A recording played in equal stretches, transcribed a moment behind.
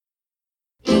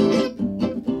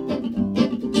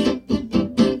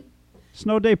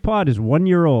Snow Day Pod is 1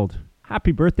 year old.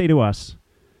 Happy birthday to us.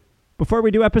 Before we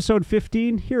do episode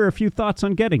 15, here are a few thoughts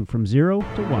on getting from 0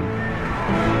 to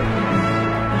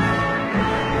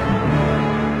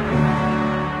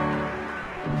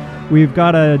 1. We've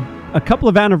got a couple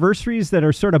of anniversaries that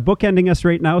are sort of bookending us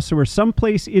right now, so we're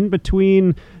someplace in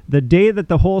between the day that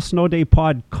the whole Snow Day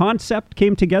Pod concept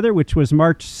came together, which was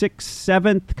March 6th,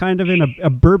 7th, kind of in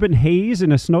a bourbon haze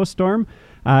in a snowstorm,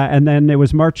 and then it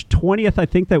was March 20th, I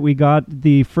think, that we got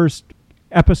the first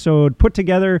episode put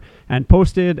together and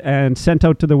posted and sent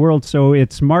out to the world. So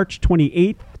it's March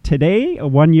 28th today,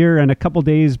 1 year and a couple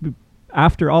days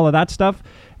after all of that stuff,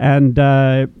 and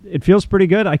it feels pretty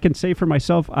good. I can say for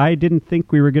myself, I didn't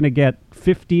think we were going to get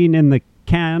 15 in the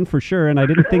can for sure, and I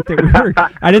didn't think that we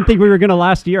were going to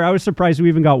last a year. I was surprised we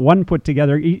even got one put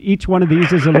together. Each one of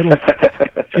these is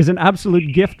is an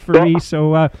absolute gift for me.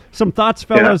 So some thoughts,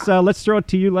 fellas. Let's throw it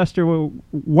to you, Lester.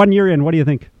 1 year in, what do you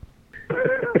think?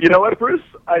 You know what, Bruce?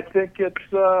 I think it's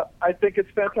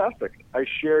fantastic. I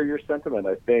share your sentiment.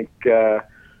 I think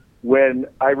when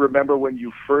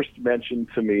you first mentioned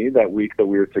to me that week that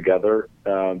we were together,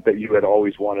 that you had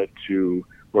always wanted to,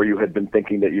 or you had been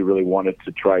thinking that you really wanted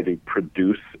to try to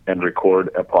produce and record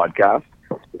a podcast,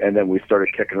 and then we started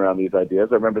kicking around these ideas.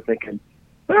 I remember thinking,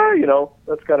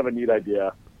 that's kind of a neat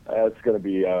idea. It's going to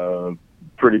be a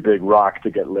pretty big rock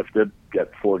to get lifted,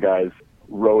 get four guys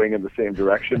rowing in the same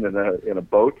direction in a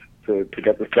boat to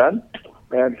get this done.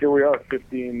 And here we are,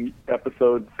 15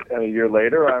 episodes and a year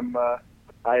later.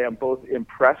 I am both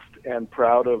impressed and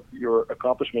proud of your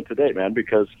accomplishment today, man,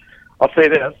 because I'll say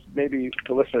this, maybe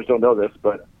the listeners don't know this,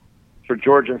 but for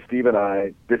George and Steve and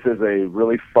I, this is a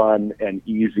really fun and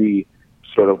easy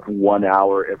sort of 1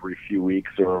 hour every few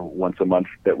weeks or once a month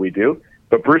that we do.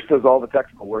 But Bruce does all the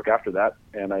technical work after that,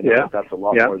 and I know that's a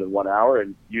lot more than 1 hour,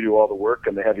 and you do all the work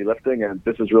and the heavy lifting, and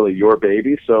this is really your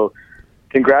baby. So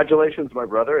congratulations, my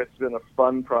brother. It's been a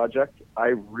fun project.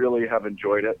 I really have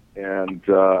enjoyed it, and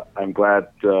I'm glad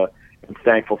and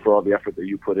thankful for all the effort that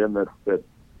you put in that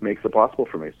makes it possible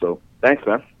for me. So thanks,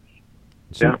 man.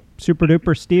 Super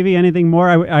duper. Stevie, anything more?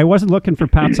 I wasn't looking for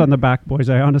pats on the back, boys.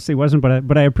 I honestly wasn't,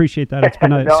 but I appreciate that. It's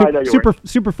been a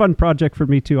super fun project for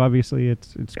me too. Obviously,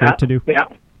 it's great to do. No,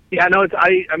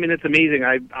 it's amazing.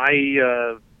 I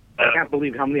can't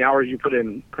believe how many hours you put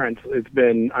in, Krentz. It's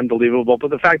been unbelievable.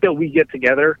 But the fact that we get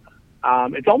together,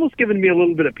 it's almost given me a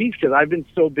little bit of peace because I've been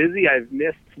so busy. I've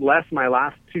missed Les my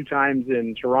last two times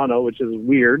in Toronto, which is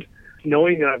weird.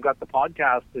 Knowing that I've got the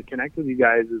podcast to connect with you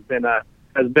guys has been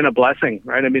a blessing,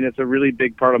 right? I mean, it's a really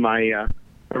big part of my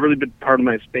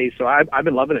space. So I've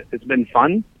been loving it. It's been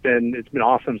fun and it's been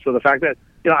awesome. So the fact that,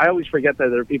 I always forget that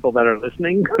there are people that are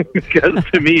listening because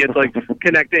to me, it's like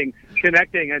connecting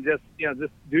and just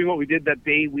doing what we did that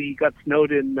day we got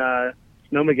snowed in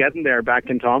Snowmageddon there back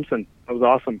in Thompson. It was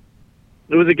awesome.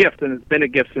 It was a gift, and it's been a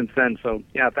gift since then. So,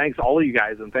 thanks all of you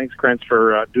guys, and thanks, Krentz,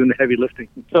 for doing the heavy lifting.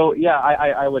 So,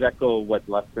 I would echo what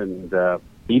Les and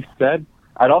Steve said.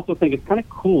 I'd also think it's kind of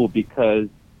cool because,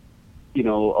 a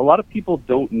lot of people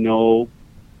don't know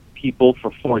people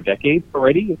for 4 decades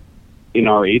already in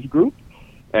our age group.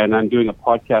 And I'm doing a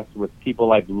podcast with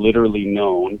people I've literally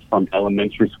known from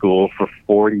elementary school for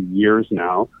 40 years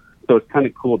now. So it's kind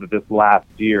of cool that this last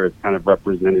year is kind of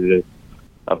representative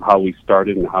of how we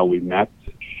started and how we met,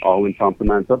 all in Thompson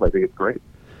Manitoba. I think it's great.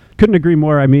 Couldn't agree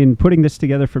more. I mean, putting this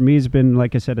together for me has been,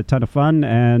 like I said, a ton of fun,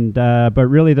 and but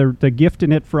really the gift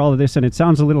in it for all of this, and it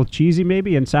sounds a little cheesy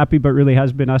maybe and sappy, but really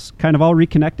has been us kind of all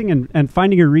reconnecting and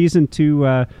finding a reason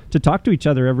to talk to each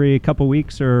other every couple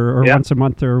weeks or once a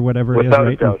month or whatever it is,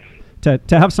 right?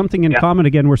 To have something in common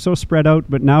again. We're so spread out,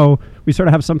 but now we sort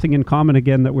of have something in common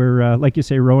again that we're, like you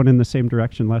say, rowing in the same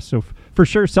direction, Les. So for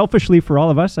sure, selfishly for all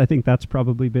of us, I think that's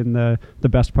probably been the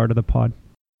best part of the pod.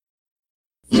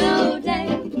 Snow day,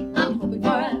 I'm hoping for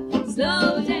a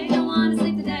snow day. Don't want to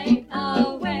sleep the day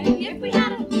away. If we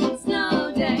had a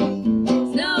snow day, I'm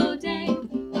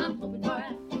hoping for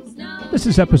a snow day. This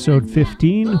is episode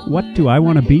 15. What do I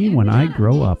want to be when I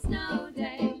grow up? Snow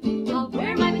day, I'll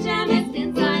wear my pajamas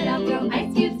inside out, throw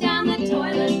ice cubes down the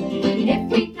toilet.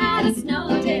 If we had a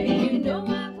snow day,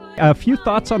 I would. A few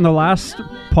thoughts on the last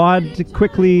pod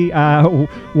quickly.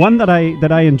 One that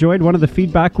I enjoyed, one of the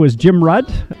feedback was Jim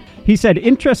Rudd. He said,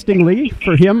 interestingly,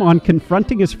 for him, on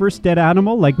confronting his first dead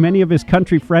animal, like many of his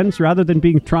country friends, rather than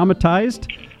being traumatized,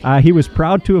 he was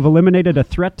proud to have eliminated a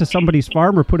threat to somebody's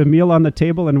farm or put a meal on the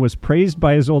table and was praised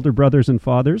by his older brothers and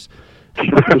fathers. I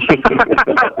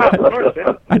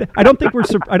don't think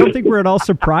we're at all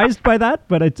surprised by that,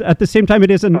 but it's, at the same time,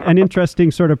 it is an interesting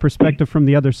sort of perspective from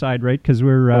the other side, right? Because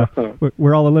we're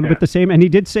all a little bit the same. And he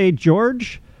did say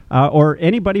George or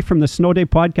anybody from the Snow Day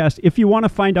podcast, if you want to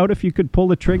find out if you could pull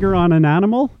the trigger on an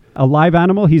animal, a live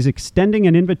animal, he's extending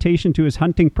an invitation to his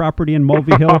hunting property in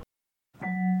Mulvey Hill.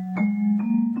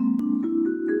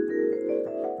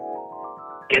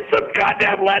 Get some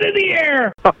goddamn lead in the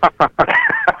air.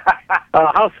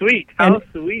 How sweet. How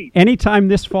sweet. Anytime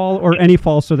this fall or any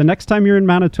fall. So the next time you're in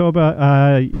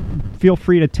Manitoba, feel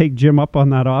free to take Jim up on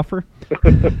that offer.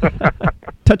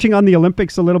 Touching on the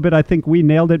Olympics a little bit, I think we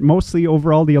nailed it. Mostly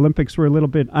overall, the Olympics were a little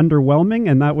bit underwhelming,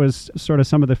 and that was sort of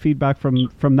some of the feedback from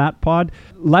that pod.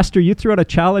 Lester, you threw out a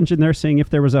challenge in there saying if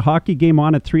there was a hockey game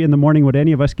on at 3 a.m, would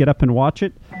any of us get up and watch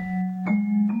it?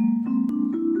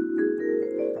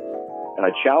 And I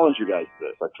challenge you guys to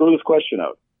this. I threw this question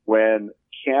out. When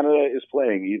Canada is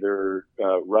playing either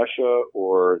Russia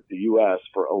or the U.S.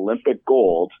 for Olympic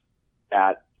gold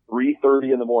at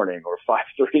 3:30 in the morning or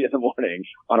 5:30 in the morning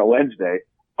on a Wednesday,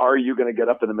 are you going to get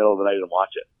up in the middle of the night and watch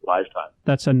it live time?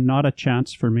 That's not a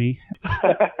chance for me.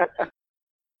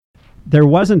 There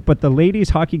wasn't, but the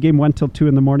ladies' hockey game went till 2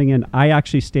 a.m, and I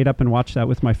actually stayed up and watched that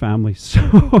with my family. So...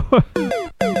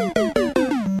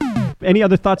 Any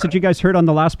other thoughts that you guys heard on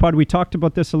the last pod? We talked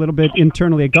about this a little bit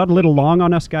internally. It got a little long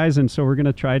on us, guys, and so we're going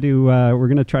to try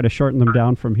to shorten them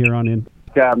down from here on in.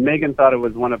 Yeah, Megan thought it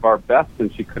was one of our best,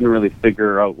 and she couldn't really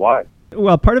figure out why.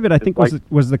 Well, part of it, I think,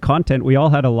 was the content. We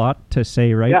all had a lot to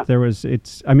say, right? Yeah.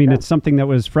 It's something that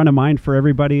was front of mind for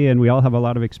everybody, and we all have a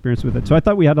lot of experience with it. So I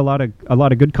thought we had a lot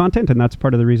of good content, and that's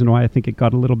part of the reason why I think it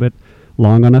got a little bit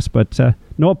long on us. But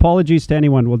no apologies to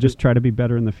anyone. We'll just try to be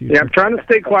better in the future. Yeah, I'm trying to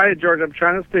stay quiet, George. I'm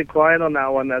trying to stay quiet on that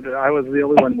one. That I was the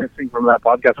only one missing from that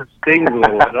podcast. It stings a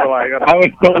little bit. I was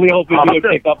totally hoping you would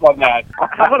pick up on that.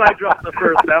 How about I drop the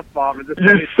first F-bomb?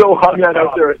 You're so hung that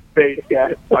out there at space,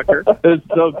 yeah. Fucker. It's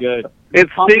so good. It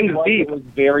stings deep. It was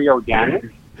very organic,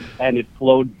 and it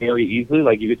flowed very easily.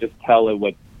 Like, you could just tell it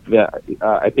what...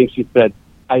 I think she said,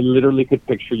 I literally could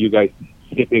picture you guys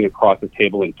sitting across the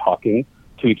table and talking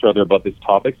to each other about this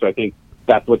topic. So I think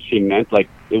that's what she meant. Like,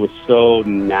 it was so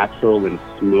natural and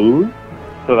smooth.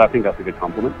 So I think that's a good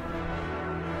compliment.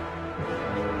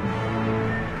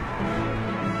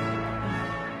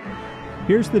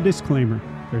 Here's the disclaimer.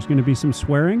 There's going to be some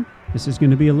swearing. This is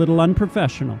going to be a little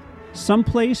unprofessional.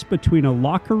 Someplace between a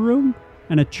locker room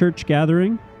and a church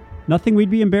gathering. Nothing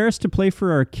we'd be embarrassed to play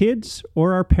for our kids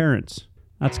or our parents.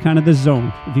 That's kind of the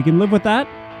zone. If you can live with that,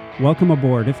 welcome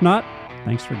aboard. If not,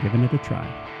 thanks for giving it a try.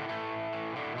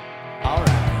 All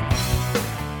right.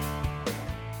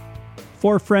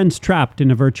 4 friends trapped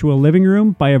in a virtual living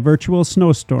room by a virtual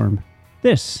snowstorm.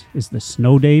 This is the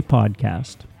Snow Day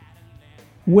Podcast.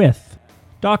 With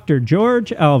Dr.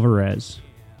 George Alvarez.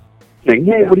 Saying,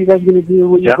 hey, what are you guys going to do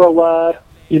when you grow up?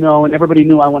 And everybody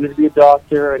knew I wanted to be a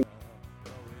doctor. And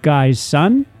Guy's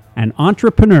son and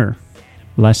entrepreneur,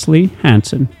 Leslie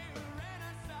Hansen.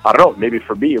 I don't know, maybe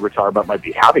for me, retirement might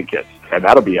be having kids, and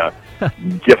that'll be a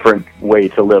different way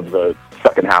to live the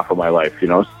second half of my life,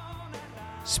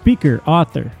 Speaker,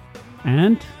 author,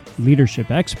 and leadership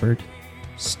expert,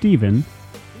 Stephen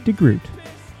DeGroot.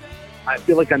 I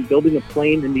feel like I'm building a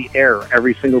plane in the air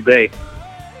every single day.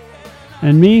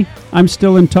 And me, I'm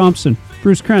still in Thompson,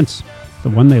 Bruce Krentz, the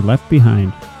one they left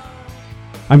behind.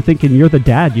 I'm thinking, you're the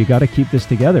dad, you got to keep this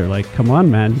together. Like, come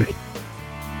on, man.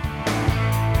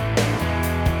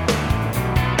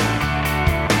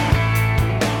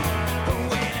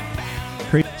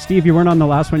 Steve, you weren't on the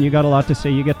last one. You got a lot to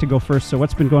say. You get to go first. So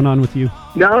what's been going on with you?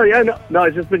 No.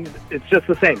 It's just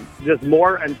the same. Just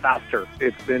more and faster.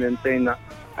 It's been insane.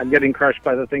 I'm getting crushed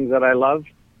by the things that I love,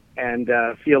 and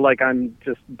feel like I'm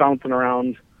just bouncing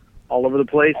around all over the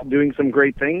place, doing some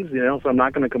great things. So I'm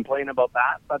not going to complain about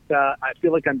that. But I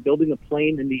feel like I'm building a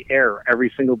plane in the air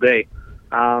every single day.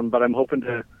 But I'm hoping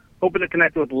to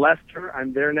connect with Lester.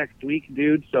 I'm there next week,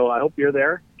 dude. So I hope you're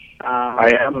there.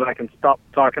 I am. So that I can stop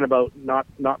talking about not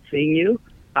seeing you.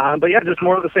 But yeah, just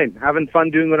more of the same. Having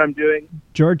fun doing what I'm doing.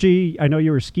 Georgie, I know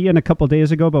you were skiing a couple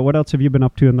days ago, but what else have you been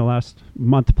up to in the last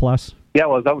month plus? Yeah,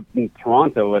 well, I was out in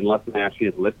Toronto, and Les and I actually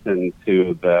had listened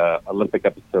to the Olympic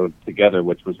episode together,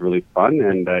 which was really fun.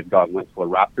 And went to a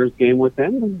Raptors game with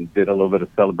him and did a little bit of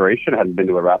celebration. I hadn't been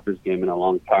to a Raptors game in a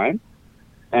long time.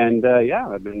 And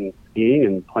I've been skiing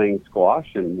and playing squash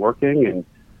and working and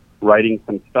writing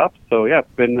some stuff. So yeah,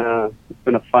 it's been a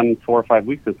fun 4 or 5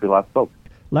 weeks since we last spoke.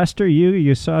 Lester,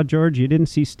 you saw George. You didn't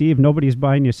see Steve. Nobody's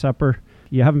buying you supper.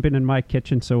 You haven't been in my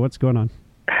kitchen. So what's going on?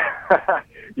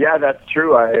 Yeah, that's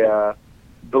true.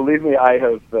 Believe me, I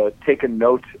have taken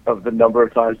note of the number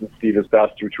of times that Steve has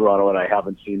passed through Toronto and I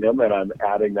haven't seen him, and I'm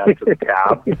adding that to the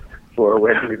tab. for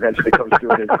when he eventually comes to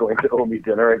it, is going to owe me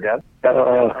dinner again. Had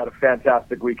a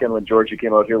fantastic weekend when Georgie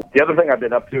came out here. The other thing I've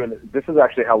been up to, and this is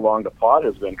actually how long the pod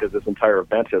has been, because this entire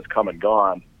event has come and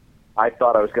gone. I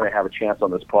thought I was going to have a chance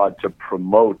on this pod to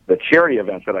promote the charity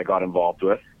event that I got involved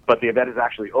with, but the event is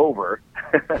actually over.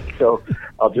 So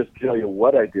I'll just tell you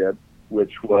what I did,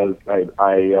 which was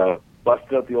I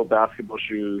busted out the old basketball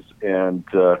shoes and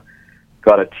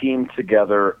got a team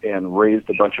together and raised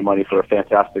a bunch of money for a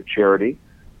fantastic charity,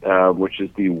 which is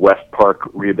the West Park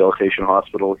Rehabilitation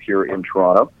Hospital here in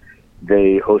Toronto.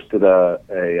 They hosted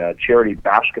a charity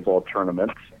basketball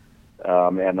tournament,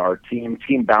 and our team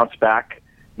Bounce Back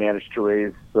managed to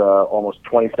raise almost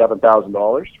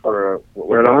 $27,000 for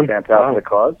a fantastic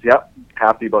cause. Yep,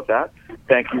 happy about that.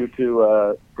 Thank you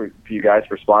to for you guys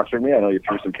for sponsoring me. I know you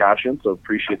threw some cash in, so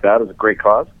appreciate that. It was a great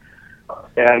cause.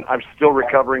 And I'm still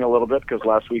recovering a little bit because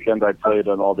last weekend I played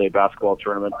an all-day basketball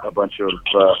tournament,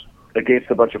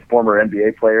 against a bunch of former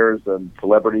NBA players and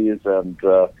celebrities, and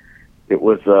it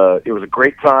was a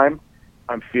great time.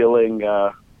 I'm feeling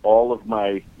all of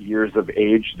my years of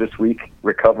age this week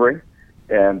recovering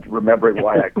and remembering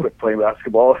why I quit playing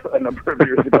basketball a number of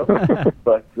years ago.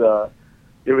 But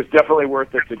it was definitely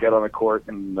worth it to get on the court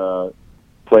and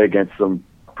play against some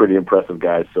pretty impressive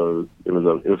guys. So it was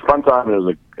a fun time,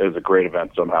 and it was a great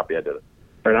event. So I'm happy I did it.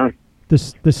 Right on.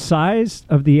 The size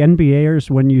of the NBAers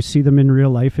when you see them in real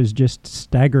life is just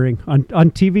staggering. On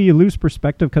TV, you lose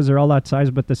perspective because they're all that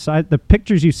size, but the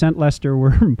pictures you sent, Lester,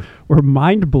 were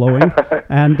mind blowing.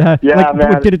 And yeah,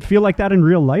 man. Did it feel like that in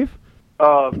real life?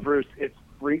 Bruce, it's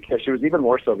freakish. It was even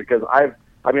more so because I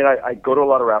go to a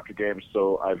lot of Raptor games,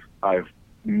 so I've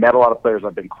met a lot of players.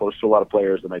 I've been close to a lot of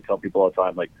players, and I tell people all the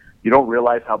time, like, you don't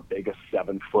realize how big a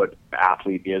 7-foot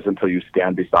athlete is until you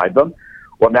stand beside them.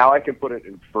 Well, now I can put it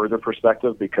in further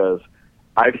perspective because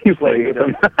I've played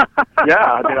them. Yeah,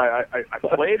 I mean, I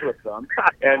played with them,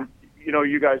 and you know,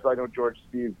 you guys, I know George,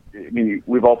 Steve. I mean,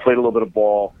 we've all played a little bit of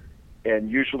ball, and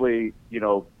usually, you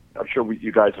know, I'm sure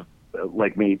you guys have,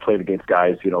 like me, played against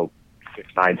guys, you know,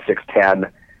 6'9",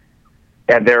 6'10",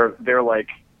 and they're like,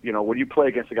 you know, when you play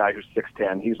against a guy who's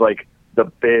 6'10", he's like the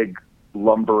big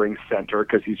lumbering center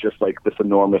because he's just like this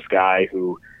enormous guy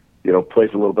who, you know, plays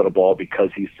a little bit of ball because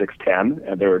he's 6'10",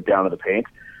 and they're down in the paint.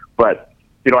 But,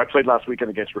 you know, I played last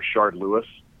weekend against Rashard Lewis,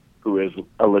 who is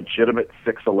a legitimate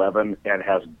 6'11" and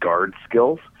has guard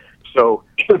skills. So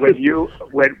when you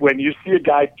see a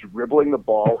guy dribbling the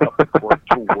ball up the court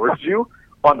towards you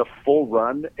on the full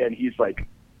run, and he's like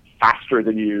faster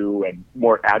than you and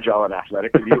more agile and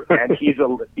athletic than you, and he's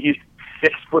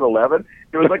 6'11",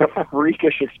 it was like a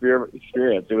freakish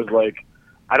experience. It was like,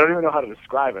 I don't even know how to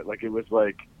describe it. Like, it was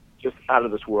like just out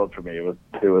of this world for me. It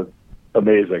was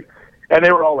amazing. And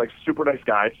they were all like super nice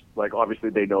guys. Like,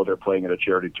 obviously they know they're playing in a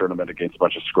charity tournament against a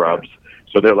bunch of scrubs.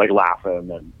 So they're like laughing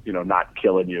and, you know, not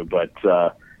killing you. But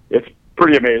it's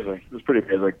pretty amazing. It was pretty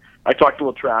amazing. I talked a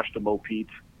little trash to Mo Pete.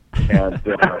 And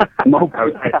Mo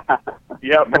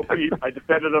Pete. I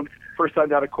defended him. First time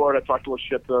down the court, I talked a little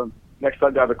shit to him. Next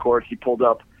time down the court, he pulled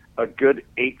up a good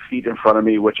 8 feet in front of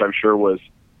me, which I'm sure was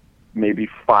maybe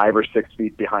 5 or 6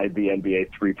 feet behind the NBA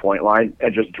 3-point line,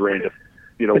 and just drained it.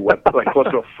 You know, what, like close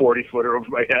to a 40-footer over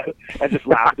my head, and just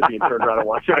laughed at me and turned around and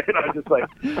watched it. And I was just like,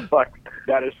 fuck,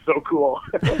 that is so cool.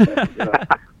 You know,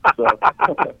 so,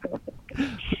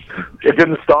 it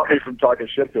didn't stop me from talking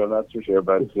shit to him, that's for sure.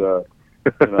 But you know,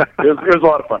 it was a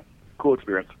lot of fun. Cool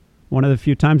experience. One of the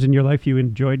few times in your life you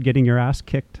enjoyed getting your ass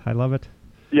kicked. I love it.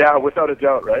 Yeah, without a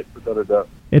doubt, right? Without a doubt.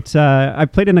 It's I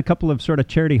played in a couple of sort of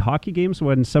charity hockey games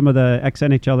when some of the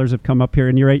ex-NHLers have come up here,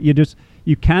 and you're right,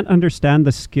 you can't understand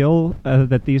the skill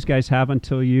that these guys have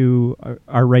until you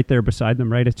are right there beside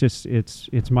them, right?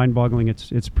 It's mind-boggling.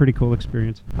 It's a pretty cool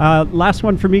experience. Last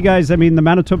one for me, guys. I mean, the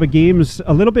Manitoba Games,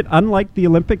 a little bit unlike the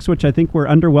Olympics, which I think were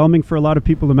underwhelming for a lot of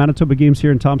people. The Manitoba Games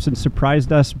here in Thompson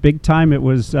surprised us big time. It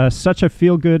was such a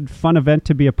feel-good, fun event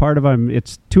to be a part of.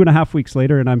 It's 2.5 weeks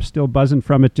later, and I'm still buzzing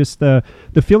from it. Just the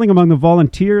feeling among the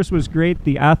volunteers was great.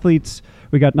 The athletes,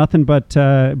 we got nothing but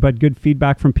good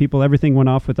feedback from people. Everything went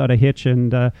off without a hitch.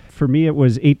 And for me, it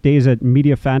was 8 days at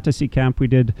Media Fantasy Camp. We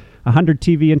did 100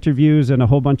 TV interviews and a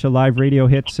whole bunch of live radio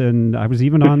hits. And I was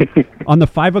even on the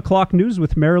 5 o'clock news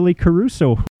with Marilee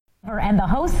Caruso. And the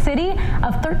host city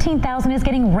of 13,000 is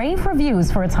getting rave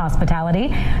reviews for its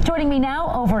hospitality. Joining me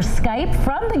now over Skype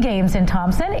from the games in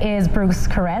Thompson is Bruce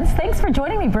Kurentz. Thanks for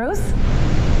joining me, Bruce.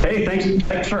 Hey,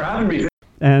 thanks for having me.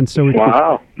 And so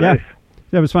Wow. Yeah,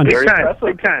 that was fun.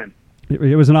 Big time.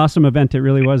 It was an awesome event. It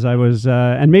really was. I was,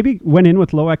 and maybe went in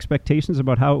with low expectations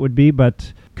about how it would be,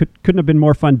 but couldn't have been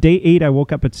more fun. Day 8, I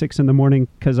woke up at 6 in the morning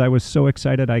because I was so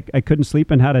excited. I couldn't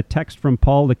sleep, and had a text from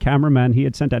Paul, the cameraman. He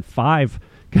had sent at 5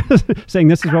 saying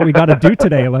this is what we got to do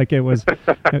today. Like it was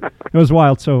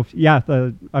wild. So yeah,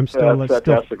 I'm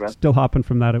still hopping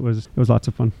from that. It was lots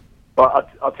of fun. Well,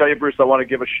 I'll tell you, Bruce, I want to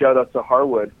give a shout out to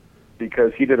Harwood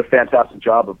because he did a fantastic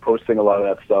job of posting a lot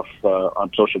of that stuff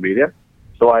on social media.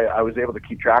 So I was able to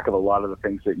keep track of a lot of the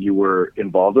things that you were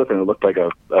involved with, and it looked like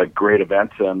a great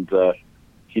event, and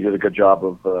he did a good job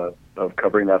of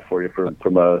covering that for you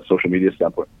from a social media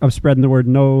standpoint. Of spreading the word.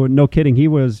 No kidding. He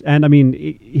was, and I mean,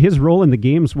 his role in the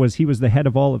games was he was the head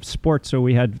of all of sports. So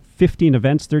we had 15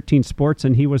 events, 13 sports,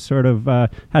 and he was sort of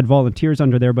had volunteers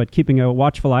under there, but keeping a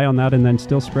watchful eye on that and then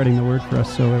still spreading the word for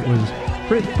us. So it was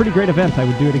pretty great event. I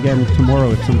would do it again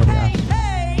tomorrow if somebody asked.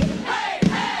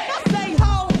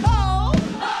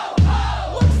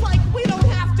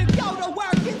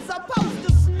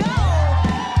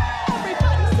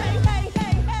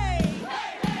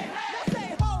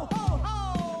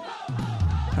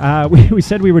 We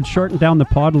said we would shorten down the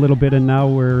pod a little bit, and now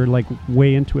we're like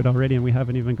way into it already, and we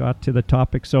haven't even got to the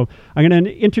topic. So I'm going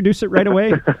to introduce it right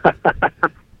away.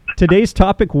 Today's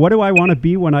topic, what do I want to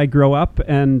be when I grow up?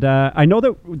 And I know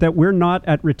that we're not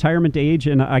at retirement age,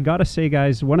 and I got to say,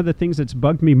 guys, one of the things that's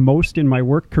bugged me most in my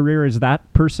work career is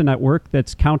that person at work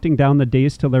that's counting down the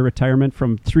days till their retirement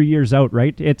from 3 years out,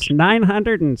 right? It's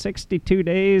 962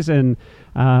 days, and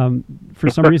for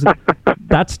some reason,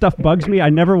 that stuff bugs me. I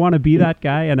never want to be that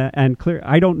guy, and clear,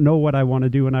 I don't know what I want to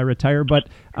do when I retire, but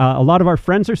a lot of our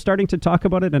friends are starting to talk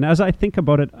about it, and as I think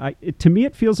about it, to me,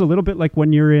 it feels a little bit like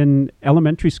when you're in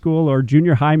elementary school or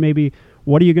junior high, maybe.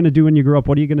 What are you going to do when you grow up?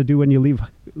 What are you going to do when you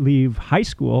leave high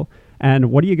school?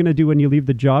 And what are you going to do when you leave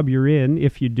the job you're in,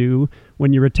 if you do,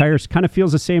 when you retire? It kind of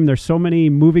feels the same. There's so many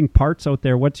moving parts out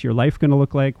there. What's your life going to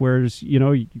look like? Where's,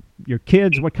 your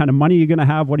kids? What kind of money are you going to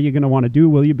have? What are you going to want to do?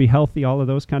 Will you be healthy? All of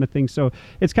those kind of things. So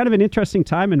it's kind of an interesting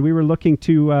time, and we were looking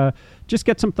to just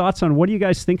get some thoughts on what do you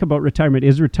guys think about retirement?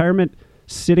 Is retirement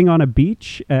sitting on a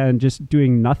beach and just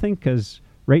doing nothing? Because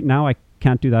right now I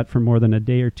can't do that for more than a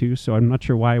day or two, so I'm not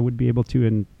sure why I would be able to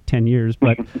in 10 years.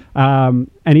 But and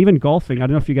even golfing, I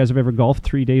don't know if you guys have ever golfed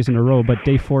 3 days in a row, but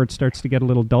day 4 it starts to get a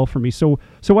little dull for me. So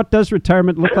what does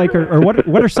retirement look like, or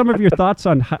what are some of your thoughts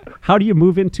on how do you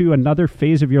move into another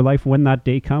phase of your life when that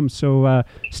day comes? So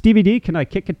Stevie D, can I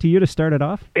kick it to you to start it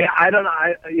off? Yeah, I don't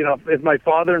know. If my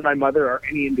father and my mother are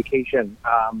any indication,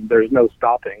 there's no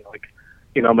stopping.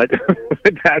 My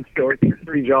dad's working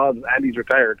 3 jobs and he's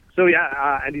retired. So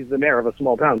and he's the mayor of a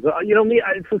small town. So me,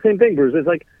 it's the same thing, Bruce. It's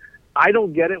like I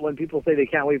don't get it when people say they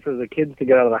can't wait for the kids to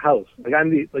get out of the house. Like I'm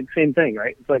the same thing,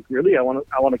 right? It's like really, I want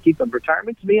to keep them.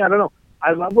 Retirement to me, I don't know.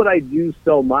 I love what I do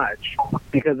so much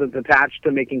because it's attached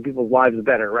to making people's lives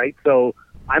better, right? So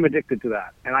I'm addicted to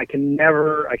that, and I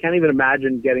can't even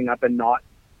imagine getting up and not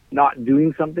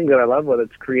doing something that I love, whether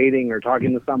it's creating or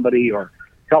talking to somebody or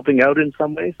helping out in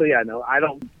some way. So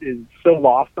it's so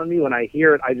lost on me when I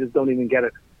hear it. I just don't even get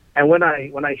it. And when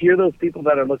I hear those people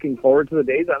that are looking forward to the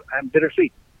days, I'm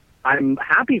bittersweet. I'm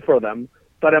happy for them,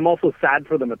 but I'm also sad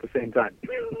for them at the same time.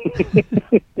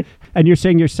 And you're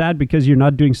saying you're sad because you're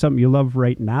not doing something you love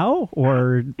right now,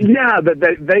 or? Yeah,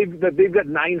 that they've got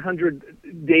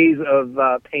 900 days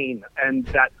of pain, and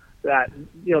that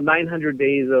 900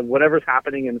 days of whatever's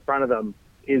happening in front of them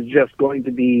is just going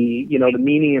to be, the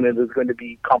meaning in it is going to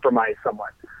be compromised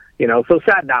somewhat. So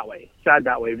sad that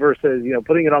way versus,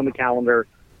 putting it on the calendar,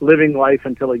 living life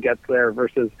until it gets there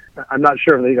versus, I'm not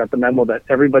sure if they got the memo that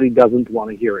everybody doesn't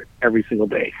want to hear it every single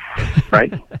day,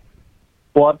 right?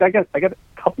 Well, I got a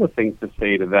couple of things to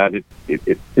say to that.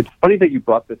 It's funny that you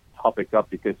brought this topic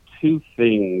up because 2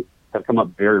 things have come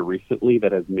up very recently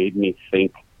that has made me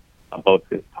think about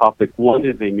this topic. One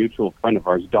is a mutual friend of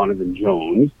ours, Donovan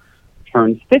Jones,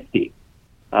 turns 50.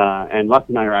 And Les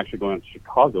and I are actually going to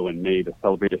Chicago in May to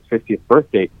celebrate his 50th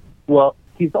birthday. Well,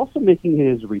 he's also making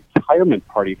his retirement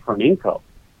party for an Inco,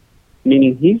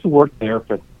 meaning he's worked there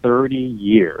for 30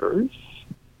 years,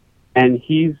 and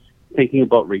he's thinking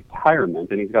about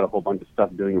retirement, and he's got a whole bunch of stuff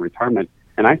doing in retirement.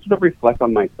 And I sort of reflect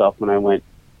on myself when I went,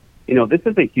 this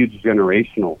is a huge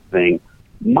generational thing.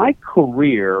 My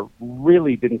career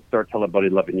really didn't start till about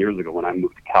 11 years ago when I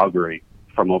moved to Calgary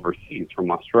from overseas, from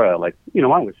Australia. I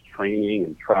was training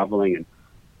and traveling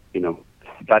and,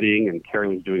 studying, and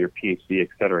Karen was doing her PhD, et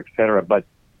cetera, but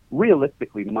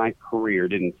realistically, my career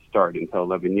didn't start until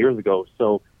 11 years ago.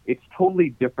 So it's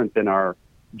totally different than our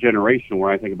generation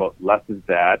where I think about Les's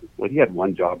dad. Well, he had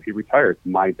 1 job, he retired.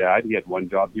 My dad, he had 1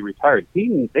 job, he retired. They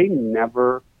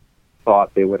never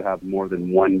thought they would have more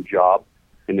than 1 job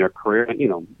in their career.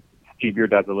 And, Steve, your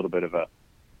dad's a little bit of a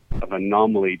of an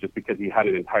anomaly just because he had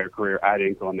an entire career at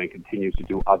Inco and then continues to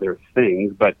do other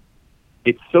things. But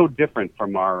it's so different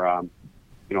from our,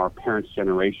 our parents'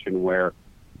 generation where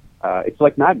it's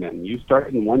like Mad Men. You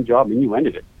started in one job and you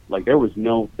ended it. Like there was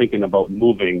no thinking about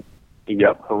moving in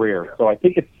your career. So I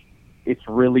think it's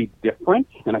really different.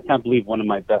 And I can't believe one of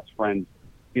my best friends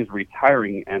is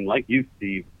retiring. And like you,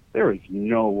 Steve, there is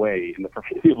no way in the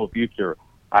foreseeable future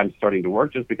I'm starting to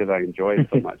work just because I enjoy it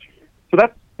so much. So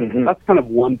that's kind of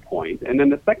one point. And then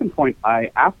the second point,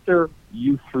 after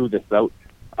you threw this out,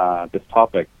 this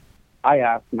topic, I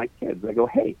asked my kids, I go,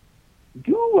 hey,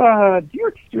 do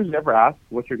your teachers ever ask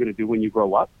what you're going to do when you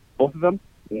grow up? Both of them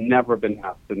never been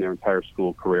asked in their entire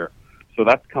school career. So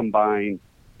that's combined,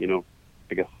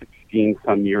 I guess 16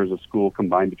 some years of school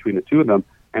combined between the two of them.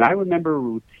 And I remember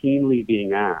routinely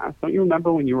being asked, don't you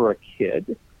remember when you were a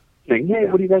kid saying, hey,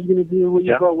 what are you guys going to do when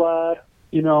you grow up?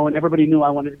 And everybody knew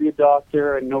I wanted to be a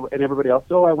doctor and everybody else,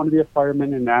 I want to be a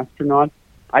fireman and an astronaut.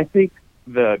 I think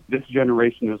this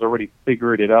generation has already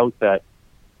figured it out that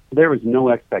there is no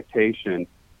expectation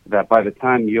that by the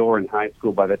time you're in high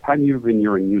school, by the time you're in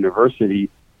university,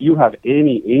 you have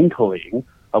any inkling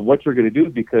of what you're going to do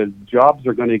because jobs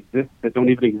are going to exist that don't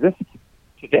even exist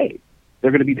today.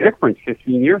 They're going to be different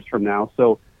 15 years from now.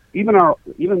 So even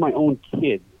my own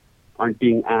kids aren't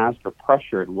being asked or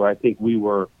pressured where I think we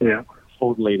were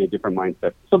totally in a different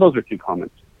mindset. So those are two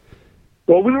comments.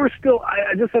 Well, we were still,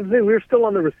 I just have to say, we were still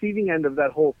on the receiving end of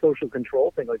that whole social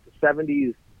control thing, like the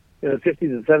 70s, the 50s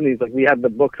and 70s. Like we had the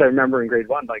books I remember in grade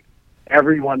 1, like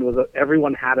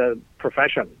everyone had a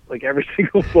profession, like every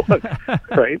single book,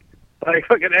 right? Like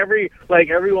fucking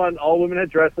everyone, all women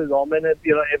had dresses, all men had,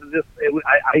 it was just,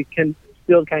 I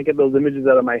still can't get those images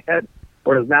out of my head.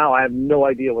 Whereas now I have no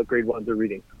idea what grade 1s are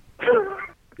reading.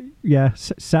 Yeah,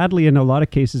 sadly, in a lot of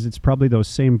cases, it's probably those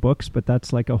same books, but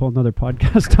that's like a whole nother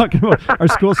podcast talking about our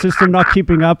school system not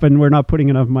keeping up and we're not putting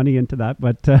enough money into that.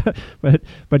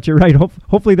 But you're right.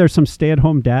 Hopefully there's some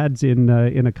stay-at-home dads in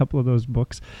a couple of those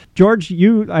books. George,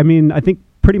 I think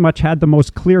pretty much had the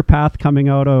most clear path coming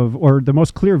out of, or the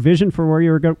most clear vision for where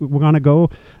you were going to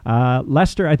go.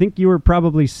 Lester, I think you were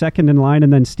probably second in line,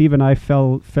 and then Steve and I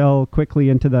fell quickly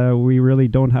into the we really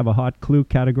don't have a hot clue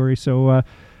category. So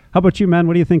how about you, man?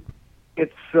 What do you think?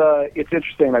 It's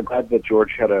interesting. I'm glad that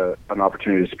George had an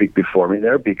opportunity to speak before me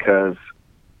there because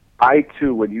I,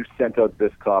 too, when you sent out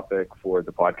this topic for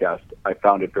the podcast, I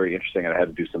found it very interesting and I had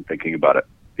to do some thinking about it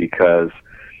because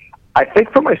I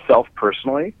think for myself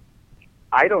personally,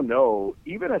 I don't know,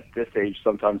 even at this age,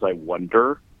 sometimes I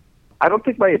wonder, I don't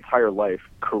think my entire life,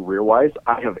 career-wise,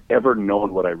 I have ever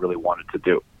known what I really wanted to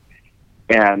do.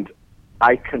 And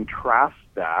I contrast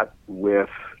that with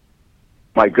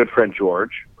my good friend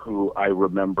George, who I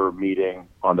remember meeting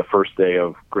on the first day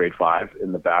of grade 5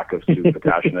 in the back of Sue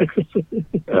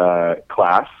Patashnik's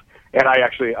class. And I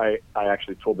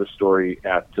actually told this story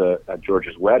at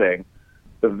George's wedding.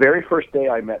 The very first day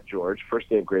I met George, first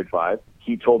day of grade 5,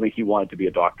 he told me he wanted to be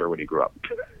a doctor when he grew up.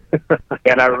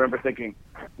 And I remember thinking,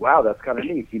 wow, that's kind of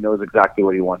neat. He knows exactly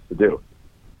what he wants to do.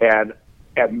 And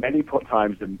at many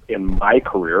times in my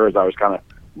career, as I was kind of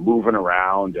moving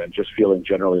around and just feeling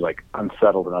generally like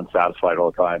unsettled and unsatisfied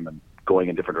all the time and going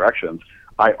in different directions,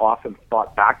 I often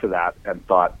thought back to that and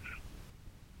thought,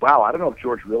 wow, I don't know if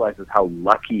George realizes how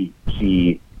lucky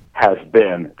he has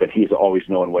been that he's always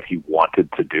known what he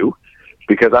wanted to do,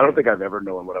 because I don't think I've ever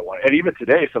known what I want. And even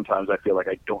today, sometimes I feel like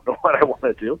I don't know what I want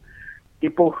to do.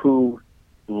 People who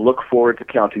look forward to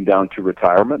counting down to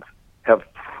retirement have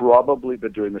probably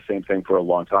been doing the same thing for a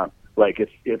long time. Like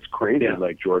it's crazy. Yeah.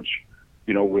 Like George,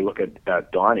 we look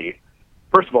at Donnie.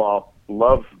 First of all,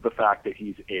 love the fact that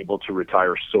he's able to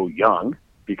retire so young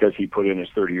because he put in his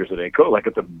 30 years at Inco. Like,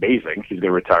 it's amazing. He's going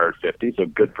to retire at 50, so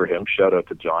good for him. Shout out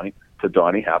to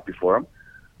Donnie, happy for him.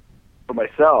 For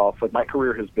myself, like, my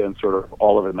career has been sort of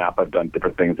all over the map. I've done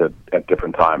different things at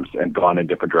different times and gone in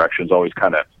different directions, always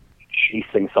kind of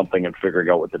chasing something and figuring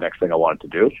out what the next thing I wanted to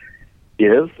do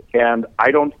is. And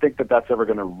I don't think that that's ever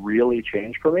going to really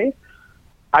change for me.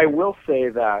 I will say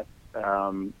that,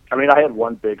 I had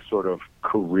one big sort of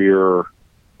career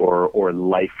or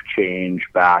life change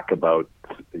back about,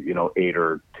 8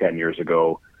 or 10 years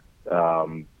ago.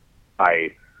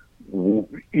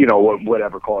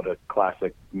 Whatever, call it a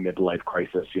classic midlife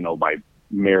crisis. My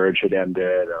marriage had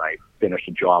ended and I finished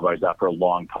a job I was at for a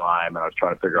long time, and I was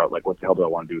trying to figure out, like, what the hell do I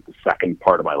want to do with the second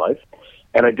part of my life?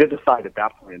 And I did decide at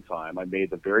that point in time, I made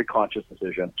the very conscious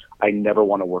decision, I never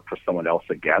want to work for someone else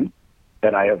again.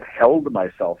 And I have held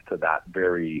myself to that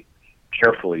very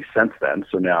carefully since then.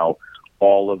 So now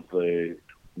all of the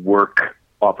work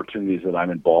opportunities that I'm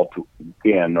involved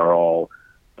in are all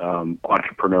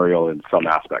entrepreneurial in some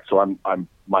aspects. So I'm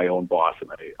my own boss, and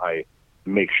I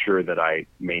make sure that I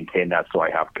maintain that so I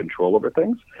have control over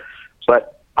things.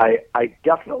 But I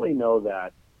definitely know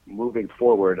that moving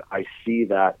forward, I see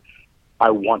that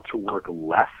I want to work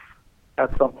less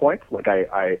at some point. Like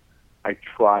I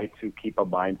try to keep a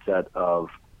mindset of,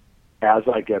 as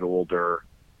I get older,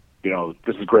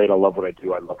 this is great. I love what I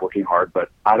do. I love working hard, but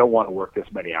I don't want to work this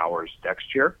many hours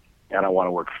next year. And I want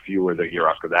to work fewer the year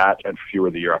after that and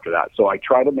fewer the year after that. So I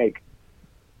try to make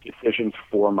decisions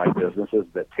for my businesses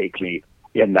that take me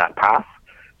in that path.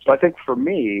 So I think for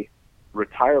me,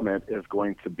 retirement is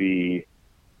going to be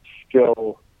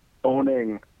still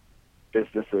owning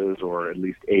businesses, or at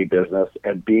least a business,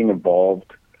 and being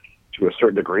involved to a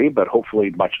certain degree, but hopefully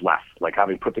much less. Like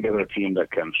having put together a team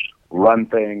that can run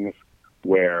things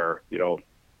where,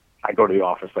 I go to the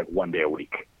office like one day a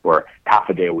week or half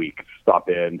a day a week, stop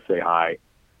in, say hi,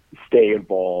 stay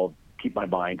involved, keep my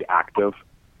mind active,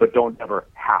 but don't ever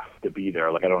have to be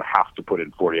there. Like I don't have to put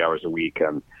in 40 hours a week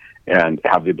and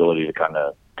have the ability to kind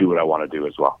of do what I want to do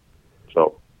as well.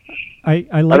 So I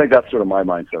think that's sort of my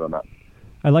mindset on that.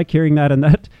 I like hearing that, and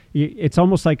that it's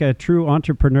almost like a true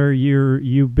entrepreneur.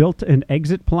 You built an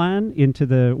exit plan into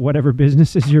the whatever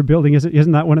businesses you're building.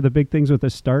 Isn't that one of the big things with a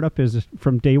startup? Is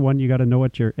from day one you got to know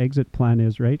what your exit plan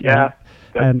is, right? Yeah,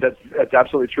 that's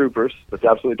absolutely true, Bruce. That's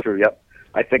absolutely true. Yep,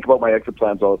 I think about my exit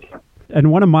plans all the time.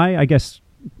 And one of my, I guess,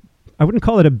 I wouldn't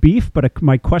call it a beef, but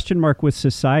my question mark with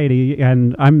society,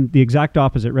 and I'm the exact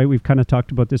opposite, right? We've kind of talked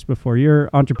about this before. You're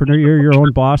entrepreneur, you're your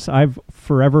own boss. I've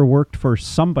forever worked for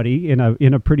somebody in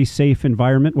a pretty safe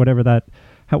environment,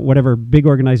 whatever big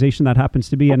organization that happens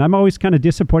to be. And I'm always kind of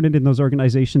disappointed in those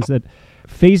organizations that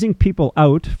phasing people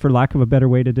out, for lack of a better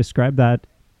way to describe that,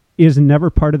 is never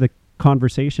part of the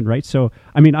conversation, right? So,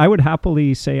 I mean, I would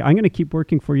happily say, I'm going to keep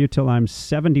working for you till I'm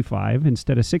 75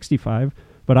 instead of 65.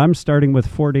 But I'm starting with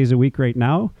 4 days a week right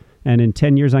now. And in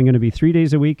 10 years, I'm going to be 3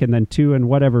 days a week and then 2 and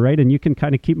whatever, right? And you can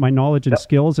kind of keep my knowledge and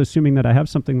skills, assuming that I have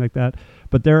something like that.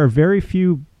 But there are very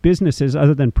few businesses,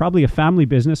 other than probably a family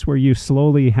business, where you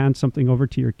slowly hand something over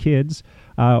to your kids,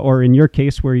 or in your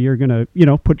case, where you're going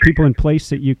to, put people in place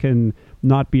that you can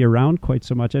not be around quite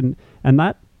so much. And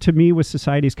that, to me, with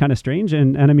society is kind of strange.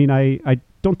 And I mean, I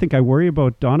don't think I worry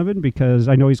about Donovan, because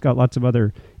I know he's got lots of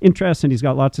other interests and he's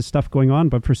got lots of stuff going on.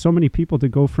 But for so many people to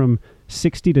go from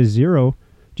 60 to 0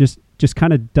 just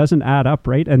kind of doesn't add up,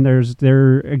 right? And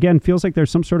there again feels like there's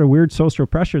some sort of weird social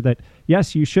pressure that,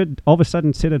 yes, you should all of a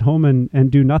sudden sit at home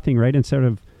and do nothing, right? Instead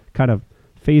of kind of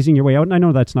phasing your way out. And I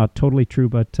know that's not totally true,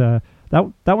 but that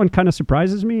one kind of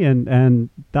surprises me, and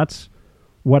that's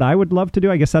what I would love to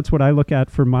do. I guess that's what I look at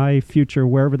for my future,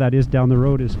 wherever that is down the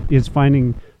road, is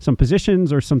finding some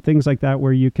positions or some things like that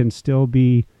where you can still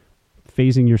be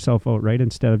phasing yourself out, right?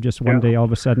 Instead of just one day all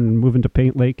of a sudden moving to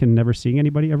Paint Lake and never seeing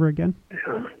anybody ever again.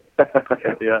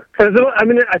 Yeah. I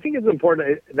mean, I think it's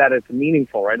important that it's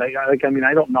meaningful, right?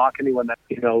 I don't knock anyone that,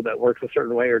 that works a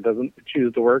certain way or doesn't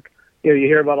choose to work. You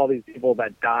hear about all these people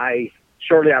that die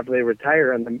shortly after they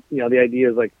retire, and the idea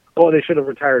is like, oh, they should have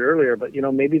retired earlier, but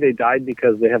maybe they died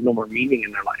because they have no more meaning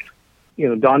in their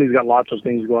life. Donnie's got lots of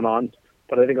things going on,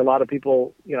 but I think a lot of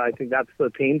people, I think that's the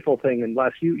painful thing,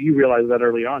 unless you realize that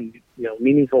early on,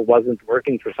 meaningful wasn't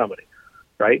working for somebody,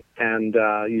 right? And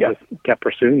just kept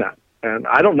pursuing that. And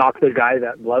I don't knock the guy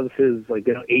that loves his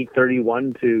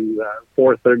 8:31 to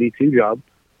 4:32 job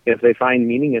if they find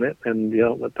meaning in it, and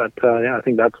I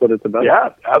think that's what it's about. Yeah,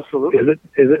 absolutely. Is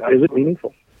it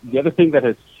meaningful? The other thing that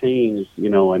has changed,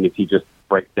 and if you just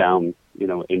break down,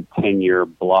 in 10-year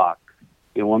blocks,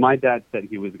 when my dad said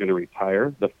he was going to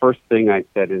retire, the first thing I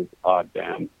said is, oh,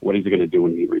 damn, what is he going to do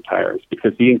when he retires?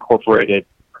 Because he incorporated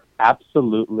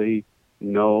absolutely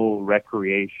no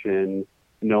recreation,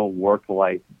 no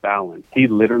work-life balance. He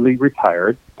literally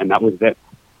retired, and that was it.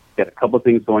 He had a couple of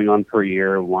things going on per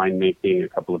year, winemaking, a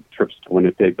couple of trips to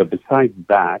Winnipeg, but besides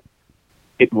that,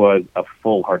 it was a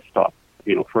full hard stop,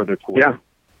 further to what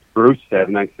Bruce said.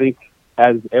 And I think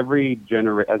as every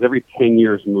 10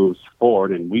 years moves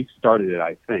forward, and we started it,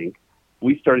 I think,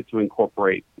 we started to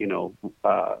incorporate,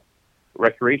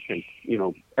 recreation,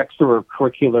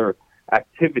 extracurricular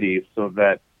activities, so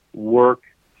that work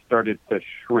started to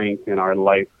shrink and our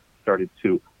life started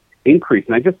to increase.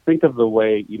 And I just think of the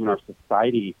way even our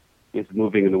society is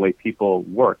moving and the way people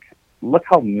work. Look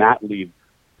how mat leave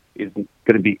is going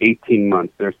to be 18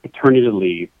 months. There's paternity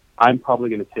leave. I'm probably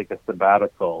going to take a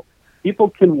sabbatical. People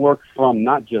can work from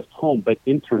not just home, but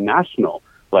international.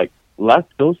 Like Les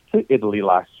goes to Italy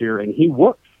last year, and he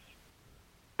works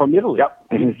from Italy. Yep.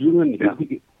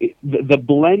 And the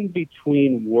blend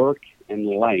between work and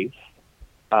life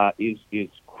is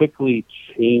quickly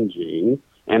changing.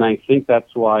 And I think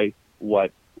that's why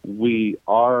what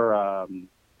our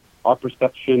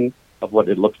perception of what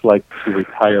it looks like to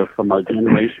retire from our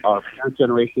generation, our parents'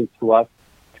 generation to us,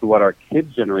 to what our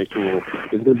kids' generation will,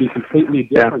 is going to be completely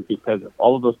different because of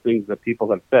all of those things that people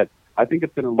have said. I think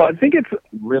it's going to. Well, I think it's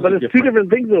really but it's different. two different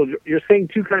things though. You're saying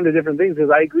two kind of different things.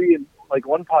 Because I agree. In like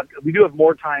one we do have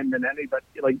more time than any. But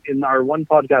like in our one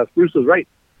podcast, Bruce was right.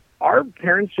 Our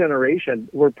parents' generation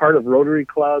were part of Rotary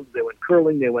clubs. They went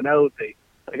curling. They went out.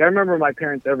 I remember my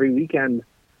parents every weekend.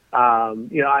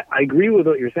 I agree with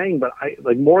what you're saying, but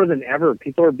more than ever,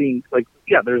 people are being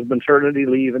there's maternity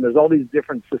leave and there's all these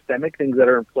different systemic things that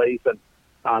are in place,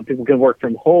 and people can work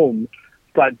from home.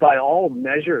 But by all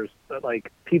measures,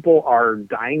 people are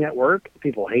dying at work.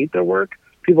 People hate their work.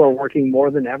 People are working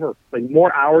more than ever,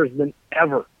 more hours than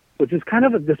ever, which is kind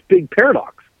of this big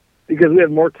paradox because we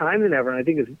have more time than ever. And I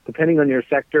think it's depending on your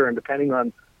sector and depending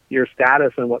on your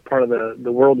status and what part of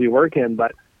the world you work in.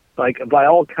 But by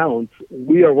all counts,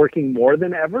 we are working more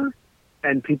than ever,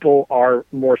 and people are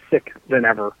more sick than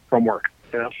ever from work.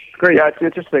 It's great. Yeah, it's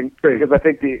interesting because I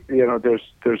think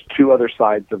there's two other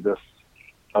sides of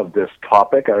this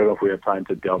topic. I don't know if we have time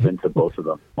to delve into both of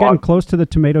them. Getting close to the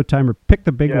tomato timer. Pick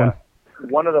the big one.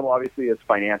 One of them obviously is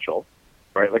financial,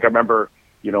 right? I remember,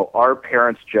 our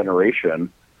parents'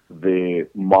 generation, the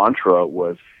mantra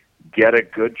was get a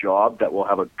good job that will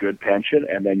have a good pension,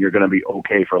 and then you're going to be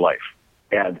okay for life.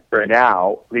 And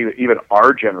now, even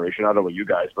our generation, I don't know about you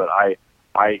guys, but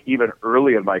I even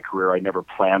early in my career, I never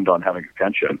planned on having a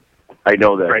pension. I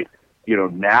know that,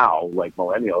 now, like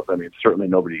millennials, certainly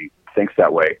nobody thinks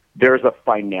that way. There's a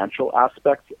financial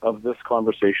aspect of this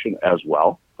conversation as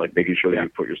well, making sure that you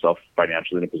put yourself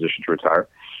financially in a position to retire.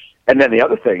 And then the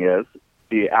other thing is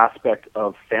the aspect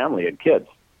of family and kids.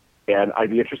 And I'd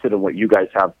be interested in what you guys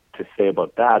have to say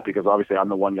about that, because obviously I'm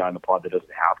the one guy on the pod that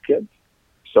doesn't have kids.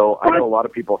 So I know a lot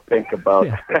of people think about,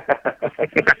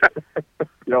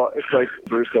 it's like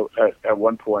Bruce at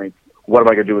one point, what am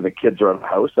I going to do when the kids are in the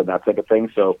house and that type of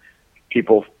thing. So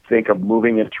people think of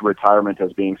moving into retirement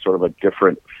as being sort of a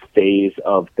different phase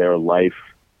of their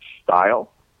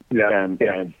lifestyle. Yeah.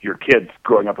 And your kids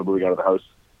growing up and moving out of the house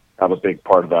have a big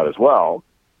part of that as well.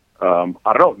 I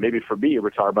don't know, maybe for me,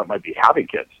 retirement might be having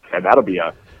kids, and that'll be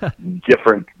a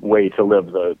different way to live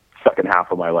the second half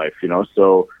of my life,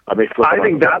 so I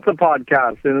think that's a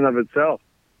podcast in and of itself.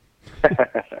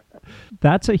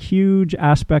 That's a huge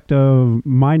aspect of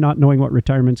my not knowing what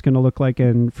retirement's going to look like,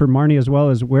 and for Marnie as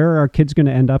well, is where are our kids going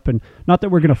to end up. And not that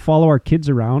we're going to follow our kids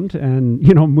around and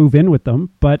move in with them,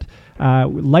 but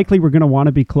likely we're going to want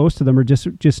to be close to them or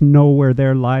just know where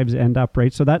their lives end up,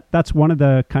 right? So that's one of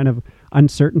the kind of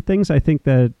uncertain things I think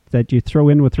that you throw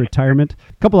in with retirement.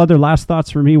 A couple other last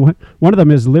thoughts for me. One of them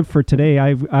is live for today.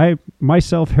 I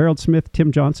myself, Harold Smith,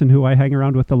 Tim Johnson, who I hang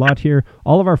around with a lot here,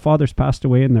 all of our fathers passed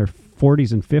away in their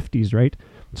 40s and 50s, right?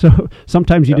 So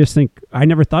sometimes you just think, I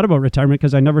never thought about retirement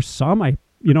because I never saw my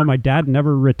dad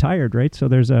never retired, right? So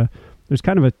there's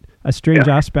kind of a strange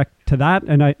aspect to that.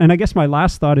 And I guess my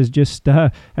last thought is just,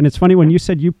 and it's funny when you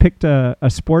said you picked a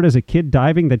sport as a kid,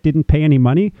 diving, that didn't pay any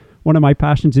money. One of my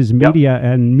passions is media,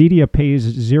 and media pays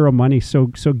zero money. So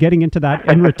getting into that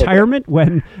in retirement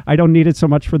when I don't need it so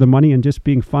much for the money and just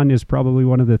being fun is probably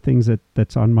one of the things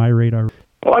that's on my radar.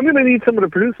 Well, I'm going to need someone to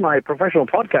produce my professional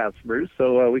podcast, Bruce,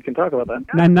 so we can talk about that.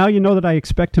 And now you know that I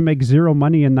expect to make zero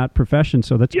money in that profession,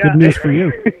 so that's good news for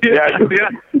you. yeah,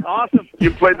 awesome.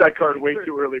 You played that card way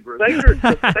too early, Bruce. Thanks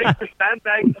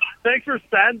for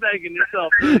sandbagging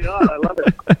yourself early on. I love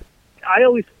it. I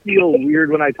always feel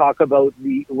weird when I talk about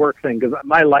the work thing because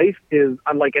my life is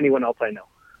unlike anyone else I know.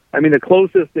 The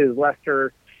closest is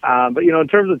Lester, but in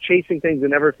terms of chasing things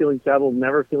and never feeling settled,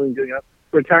 never feeling good enough,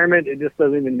 retirement, it just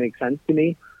doesn't even make sense to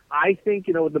me. I think,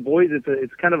 with the boys,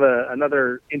 it's kind of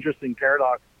another interesting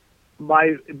paradox.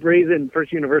 My Bray's in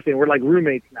First University, and we're like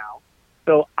roommates now.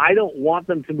 So I don't want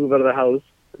them to move out of the house,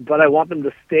 but I want them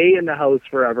to stay in the house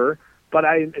forever. But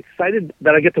I'm excited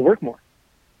that I get to work more.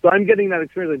 So I'm getting that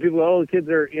experience. Like people, kids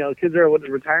are with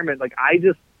retirement. I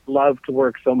just love to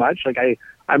work so much.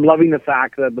 I'm loving the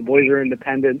fact that the boys are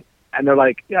independent. And they're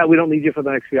like, yeah, we don't need you for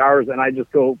the next few hours. And I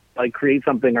just go create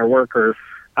something or work or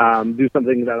do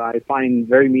something that I find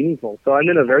very meaningful. So I'm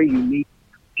in a very unique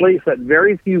place that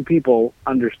very few people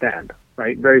understand,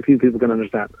 right? Very few people can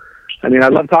understand. I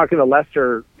love talking to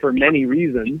Lester for many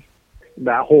reasons.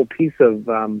 That whole piece of,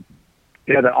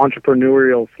 the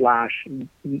entrepreneurial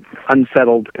 /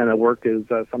 unsettled kind of work is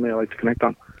something I like to connect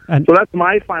on. And so that's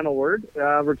my final word.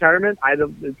 Retirement.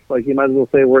 It's like you might as well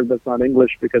say a word that's not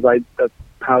English because that's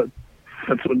how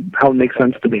how it makes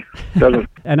sense to me. Doesn't.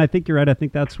 And I think you're right. I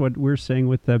think that's what we're saying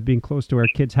with being close to our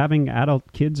kids. Having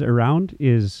adult kids around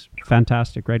is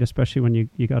fantastic, right? Especially when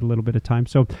you got a little bit of time.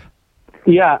 So,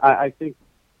 Yeah, I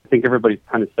think everybody's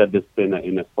kind of said this in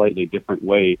a slightly different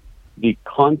way. The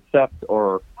concept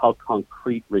or how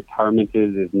concrete retirement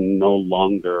is no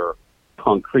longer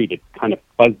concrete. It's kind of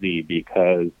fuzzy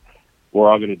because we're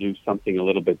all going to do something a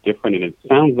little bit different. And it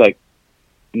sounds like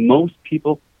most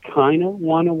people kind of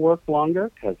want to work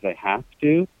longer because they have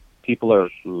to. People are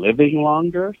living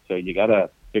longer, so you got to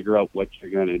figure out what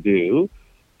you're going to do.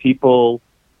 People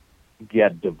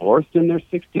get divorced in their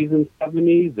 60s and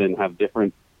 70s and have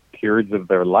different periods of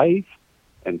their life.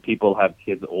 And people have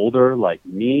kids older like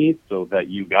me, so that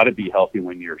you got to be healthy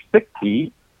when you're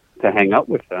 60 to hang out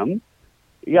with them.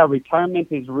 Yeah, retirement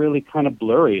is really kind of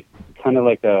blurry. It's kind of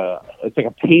like it's like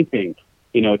a painting.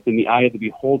 You know, it's in the eye of the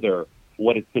beholder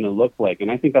what it's going to look like.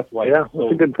 And I think that's why it's so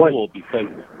that's a good point. cool, because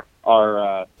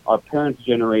our parents'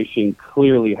 generation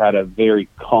clearly had a very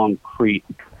concrete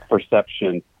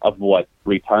perception of what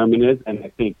retirement is, and I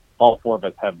think all four of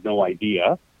us have no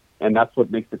idea, and that's what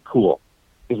makes it cool,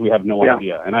 because we have no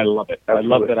idea, and I love it.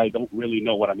 Absolutely. I love that I don't really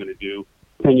know what I'm going to do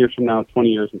 10 years from now, 20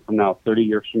 years from now, 30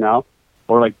 years from now,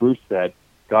 or like Bruce said,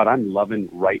 God, I'm loving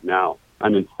right now.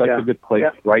 I'm in such a good place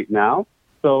right now.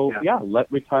 So,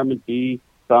 let retirement be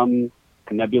some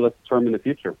nebulous term in the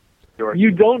future.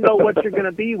 You don't know what you're going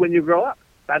to be when you grow up.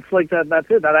 That's like that. That's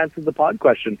it. That answers the pod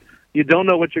question. You don't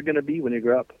know what you're going to be when you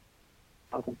grow up.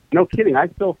 Awesome. No kidding. I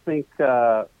still think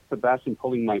Sebastian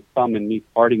pulling my thumb and me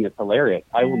farting is hilarious.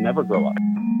 I will never grow up.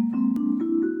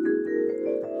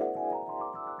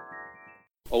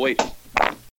 Oh, wait.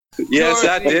 Yes,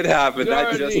 that did happen.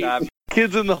 That just happened.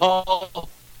 Kids in the hall.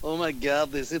 Oh my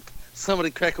God! Is it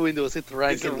somebody crack a window? Is it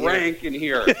rank? It's a rank in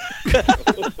here.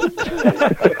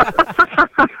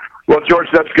 Well, George,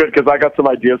 that's good because I got some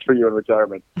ideas for you in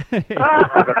retirement.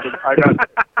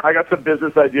 I got some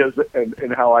business ideas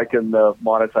in how I can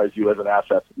monetize you as an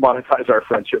asset, monetize our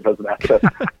friendship as an asset.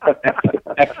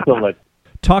 Excellent.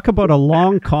 talk about a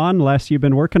long con, Les. You've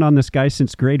been working on this guy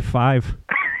since grade 5.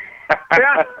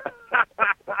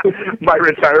 My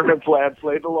retirement plan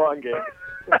played the long game.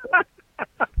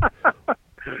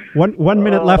 One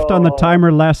minute left on the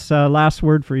timer, Les. Last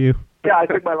word for you. Yeah, I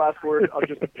think my last word, I'll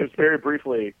just very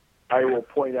briefly, I will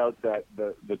point out that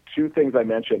the two things I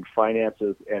mentioned,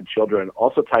 finances and children,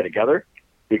 also tie together.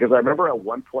 Because I remember at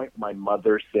one point my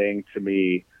mother saying to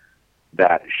me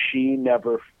that she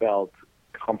never felt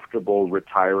comfortable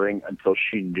retiring until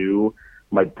she knew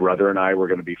my brother and I were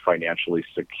going to be financially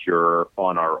secure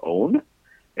on our own.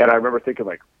 And I remember thinking,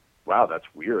 like, wow, that's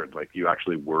weird. Like, you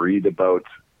actually worried about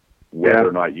whether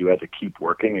or not you had to keep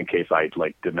working in case I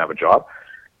didn't have a job.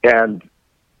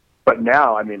 But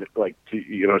now, I mean, I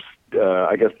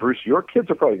guess, Bruce, your kids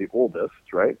are probably the oldest,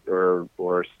 right? Or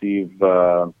Steve,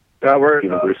 Bruce,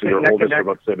 your oldest are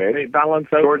about the same age. They balance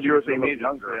out. George, you're the most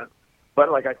younger. Yeah. But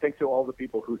I think to all the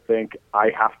people who think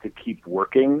I have to keep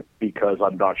working because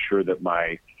I'm not sure that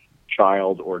my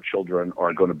child or children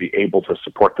are going to be able to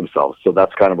support themselves. So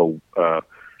that's kind of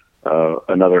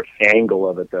another angle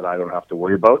of it that I don't have to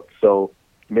worry about. So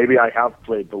maybe I have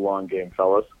played the long game,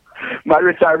 fellas. My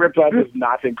retirement plan does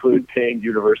not include paying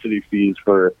university fees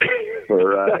for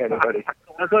anybody.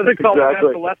 That's what they call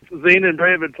it. Zane and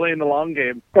Bray have been playing the long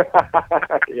game.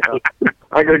 Yeah.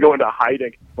 I'm going to go into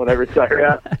hiding when I retire.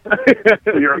 Yeah.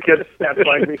 So your kids stand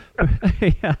by me.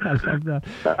 Yeah, I love that.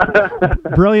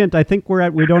 Brilliant. I think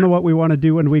we don't know what we want to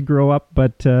do when we grow up,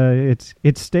 but it's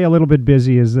stay a little bit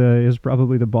busy is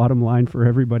probably the bottom line for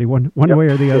everybody, one way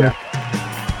or the other.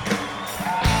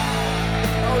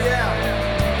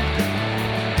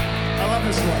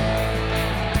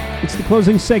 It's the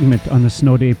closing segment on the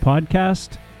Snow Day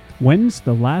podcast. When's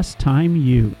the last time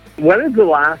you? When is the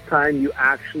last time you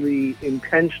actually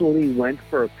intentionally went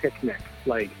for a picnic?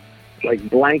 Like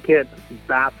blanket,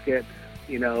 basket,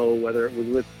 whether it was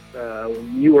with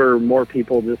you or more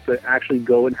people, just to actually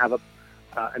go and have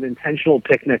an intentional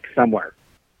picnic somewhere.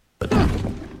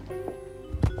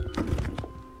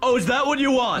 Oh, is that what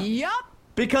you want? Yup.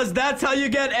 Because that's how you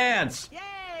get ants.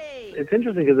 It's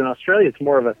interesting because in Australia it's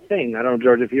more of a thing. I don't know,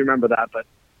 George, if you remember that, but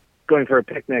going for a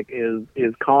picnic is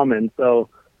common. So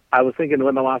I was thinking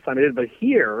when the last time I did, but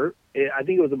here, I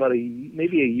think it was about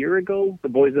maybe a year ago, the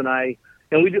boys and I,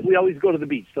 and we always go to the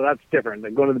beach, so that's different.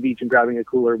 Like going to the beach and grabbing a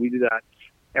cooler, we do that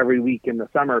every week in the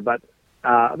summer. But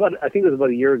I think it was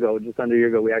about a year ago, just under a year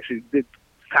ago, we actually did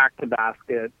pack the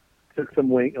basket, took some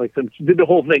did the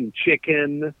whole thing,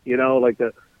 chicken, like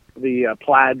the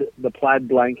plaid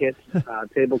blanket,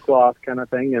 tablecloth kind of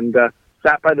thing, and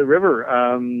sat by the river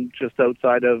just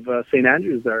outside of St.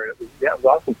 Andrews there. It was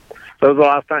awesome. So that was the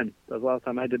last time. That was the last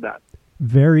time I did that.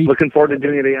 Very looking forward to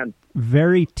doing it again.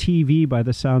 Very TV by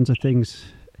the sounds of things.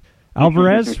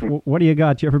 Alvarez, what do you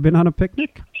got? You ever been on a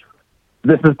picnic?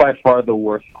 This is by far the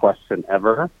worst question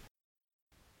ever.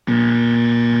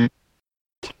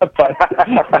 But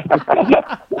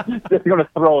just going to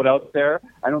throw it out there.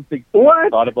 I don't think I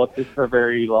thought about this for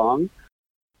very long.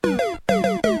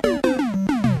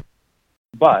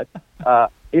 But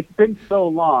it's been so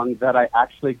long that I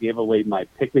actually gave away my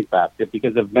picnic basket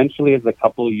because eventually as a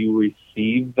couple you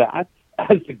receive that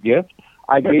as a gift.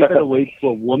 I gave it away to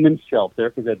a women's shelter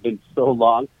because it had been so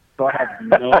long. So I have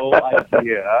no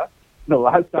idea. The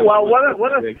last time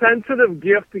what a sensitive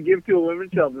gift to give to a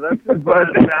women's shelter. That's just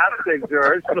fantastic,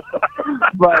 George.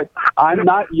 But I'm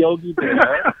not Yogi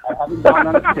Bear. I haven't gone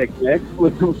on a picnic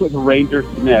with Ranger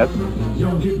Smith.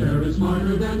 Yogi Bear is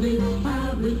smarter than the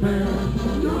average bear.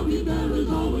 Yogi Bear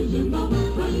is always in the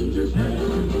Ranger's hair.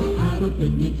 At a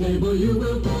picnic table you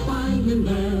will find him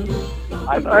there.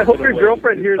 I hope your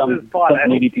girlfriend hears this pod. I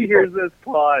hope she hears this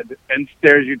pod and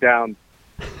stares you down.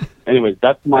 Anyways,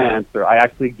 that's my answer. I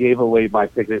actually gave away my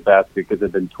picnic basket because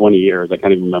it's been 20 years. I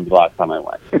can't even remember the last time I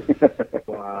went.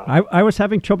 Wow. I was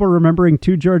having trouble remembering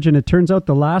too, George, and it turns out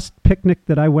the last picnic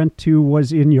that I went to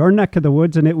was in your neck of the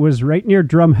woods, and it was right near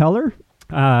Drumheller.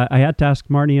 I had to ask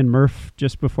Marnie and Murph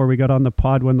just before we got on the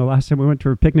pod when the last time we went to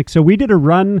a picnic. So we did a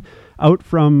run out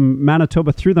from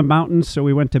Manitoba through the mountains. So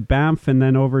we went to Banff and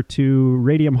then over to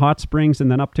Radium Hot Springs and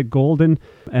then up to Golden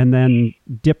and then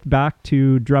dipped back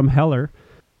to Drumheller.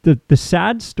 The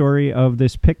sad story of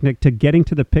this picnic to getting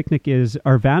to the picnic is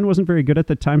our van wasn't very good at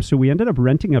the time, so we ended up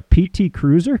renting a PT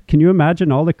Cruiser. Can you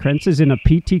imagine all the Krentzes in a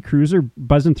PT Cruiser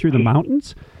buzzing through the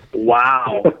mountains?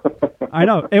 Wow. I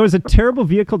know. It was a terrible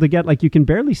vehicle to get. Like, you can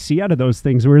barely see out of those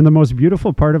things. We're in the most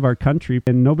beautiful part of our country,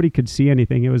 and nobody could see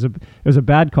anything. It was a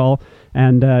bad call,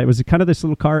 and it was kind of this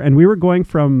little car. And we were going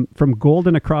from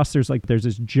Golden across. There's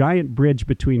this giant bridge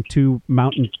between two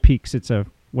mountain peaks. It's a,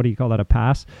 what do you call that, a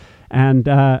pass? And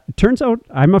turns out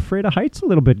I'm afraid of heights a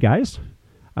little bit, guys.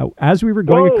 As we were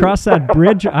going across that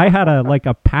bridge, I had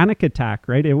a panic attack,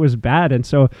 right? It was bad. And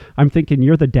so I'm thinking,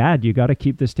 you're the dad. You got to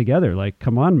keep this together. Like,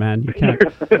 come on, man. You can't.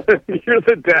 You're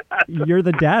the dad. You're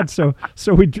the dad. So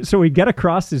we get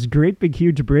across this great big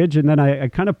huge bridge. And then I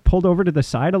kind of pulled over to the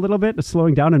side a little bit,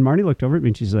 slowing down. And Marnie looked over at me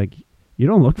and she's like, you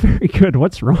don't look very good.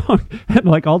 What's wrong? And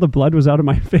like all the blood was out of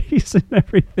my face and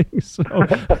everything. So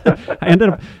I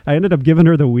ended up giving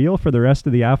her the wheel for the rest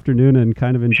of the afternoon and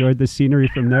kind of enjoyed the scenery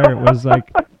from there.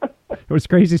 It was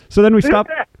crazy. So then we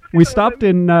stopped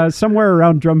in somewhere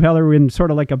around Drumheller in sort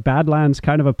of like a Badlands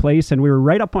kind of a place. And we were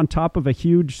right up on top of a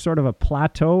huge sort of a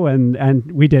plateau.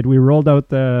 And we rolled out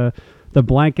the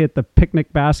blanket, the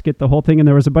picnic basket, the whole thing. And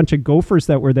there was a bunch of gophers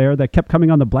that were there that kept coming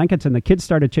on the blankets and the kids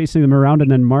started chasing them around. And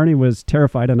then Marnie was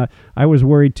terrified. And I was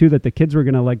worried too that the kids were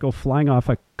going to like go flying off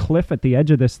a cliff at the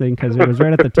edge of this thing because it was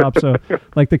right at the top. So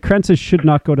like the Krentzes should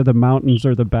not go to the mountains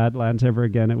or the Badlands ever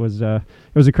again. It was a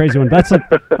crazy one. That's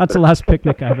the last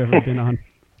picnic I've ever been on.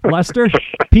 Lester,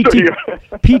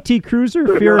 PT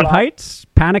Cruiser, fear of heights,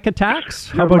 panic attacks.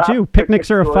 How about you? Picnics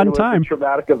are a fun time. A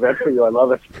traumatic event for you. I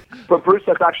love it. But Bruce,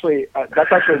 that's actually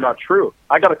not true.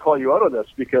 I got to call you out on this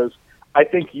because I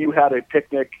think you had a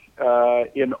picnic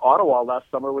in Ottawa last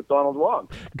summer with Donald Wong.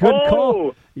 Good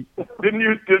call. Didn't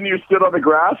you sit on the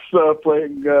grass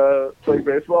playing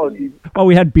baseball? Oh,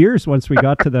 we had beers once we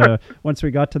got to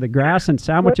the grass and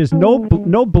sandwiches.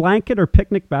 No blanket or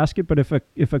picnic basket, but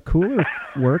if a cooler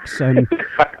works and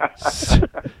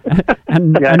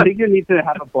I think you need to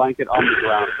have a blanket on the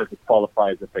ground for it to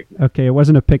qualify as a picnic. Okay, it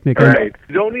wasn't a picnic. Right.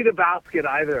 You don't need a basket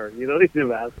either. You don't need a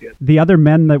basket. The other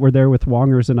men that were there with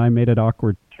Wongers and I made it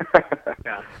awkward.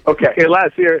 Yeah. Okay, Les,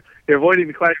 you're avoiding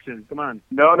the question. Come on.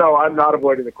 No, I'm not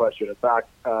avoiding the question. In fact,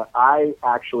 I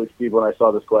actually, Steve, when I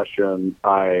saw this question,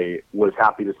 I was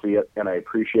happy to see it and I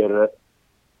appreciated it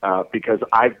because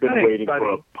I've been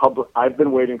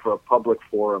waiting for a public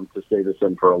forum to say this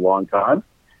in for a long time.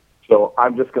 So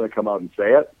I'm just going to come out and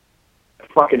say it. I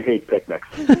fucking hate picnics.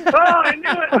 I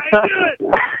knew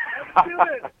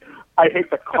it. I hate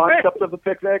the concept of the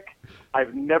picnic.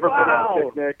 I've never been on a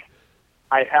picnic.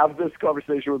 I have this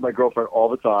conversation with my girlfriend all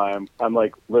the time. I'm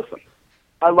like, listen,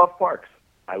 I love parks.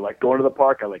 I like going to the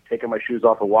park. I like taking my shoes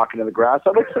off and walking in the grass.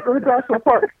 I like sitting in the grass in the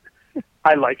park.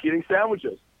 I like eating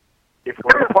sandwiches. If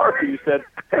we're in the park and you said,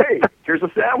 hey, here's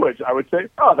a sandwich, I would say,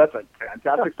 oh, that's a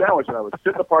fantastic sandwich. And I would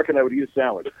sit in the park and I would eat a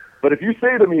sandwich. But if you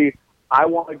say to me, I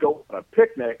want to go on a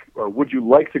picnic, or would you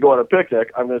like to go on a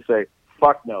picnic, I'm going to say,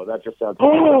 fuck no, that just sounds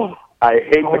I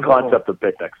hate the concept of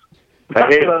picnics. I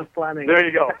hate what I was it. planning. There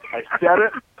you go. I said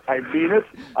it. I mean it.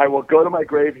 I will go to my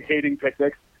grave hating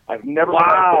picnics. I've never been on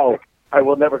a picnic. I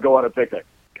will never go on a picnic.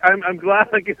 I'm glad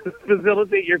I can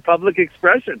facilitate your public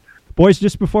expression. Boys,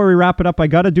 just before we wrap it up, I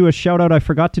got to do a shout out. I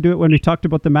forgot to do it when we talked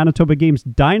about the Manitoba Games.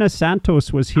 Dinah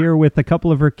Santos was here with a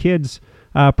couple of her kids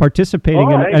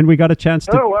participating, and we got a chance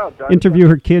to interview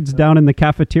her kids down in the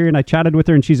cafeteria, and I chatted with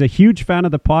her, and she's a huge fan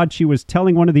of the pod. She was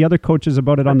telling one of the other coaches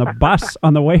about it on the bus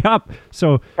on the way up.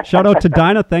 So shout out to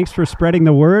Dinah. Thanks for spreading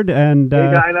the word. And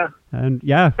hey, Dinah. And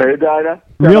yeah. Hey, Dinah.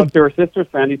 Shout out to her sister,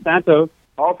 Sandy Santos.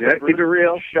 Also, yeah, keep it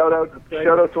real. Shout out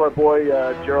to our boy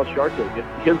Gerald Sharkey.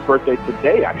 It's his birthday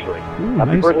today, actually.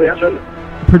 Happy nice. birthday, Gerald.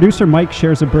 Producer Mike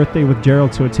shares a birthday with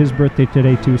Gerald, so it's his birthday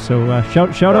today too. So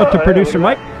shout out to producer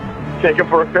Mike. Take him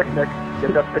for a picnic.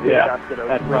 Get that picnic basket out.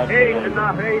 That's right.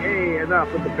 Hey,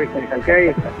 enough with the picnic,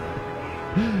 okay?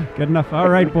 Good enough. All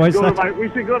right, boys. We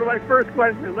should go to my first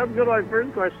question. Let's go to my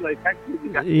first question. I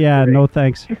texted you. Yeah, no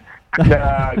thanks.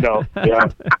 No. Yeah.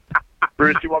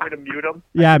 Bruce, you want me to mute him?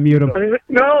 Yeah, mute him.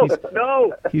 No.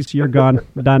 You're gone.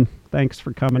 Done. Thanks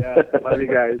for coming. Yeah, love you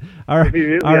guys. All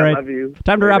right. All right. Love you.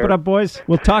 Time to wrap it up, boys.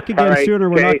 We'll talk again sooner.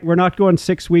 We're not going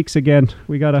 6 weeks again.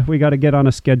 We gotta get on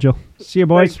a schedule. See you,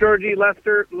 boys. Thanks, Georgie,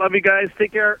 Lester. Love you guys.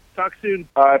 Take care. Talk soon.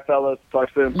 All right, fellas. Talk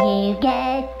soon. You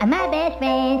guys are my best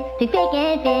friends, through thick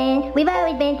and thin. We've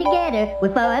always been together,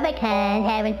 we're four of a kind,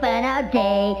 having fun all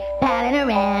day, palling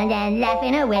around and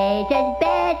laughing away. Just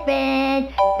best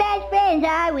friends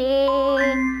are we.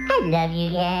 I love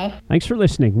you guys. Thanks for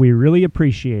listening. We really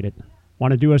appreciate it.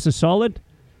 Want to do us a solid?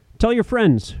 Tell your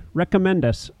friends. Recommend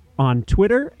us on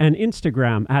Twitter and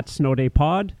Instagram at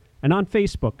SnowDayPod and on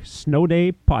Facebook, Snow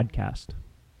Day Podcast.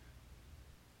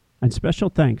 And special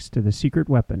thanks to the secret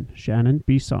weapon, Shannon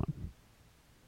Bisson.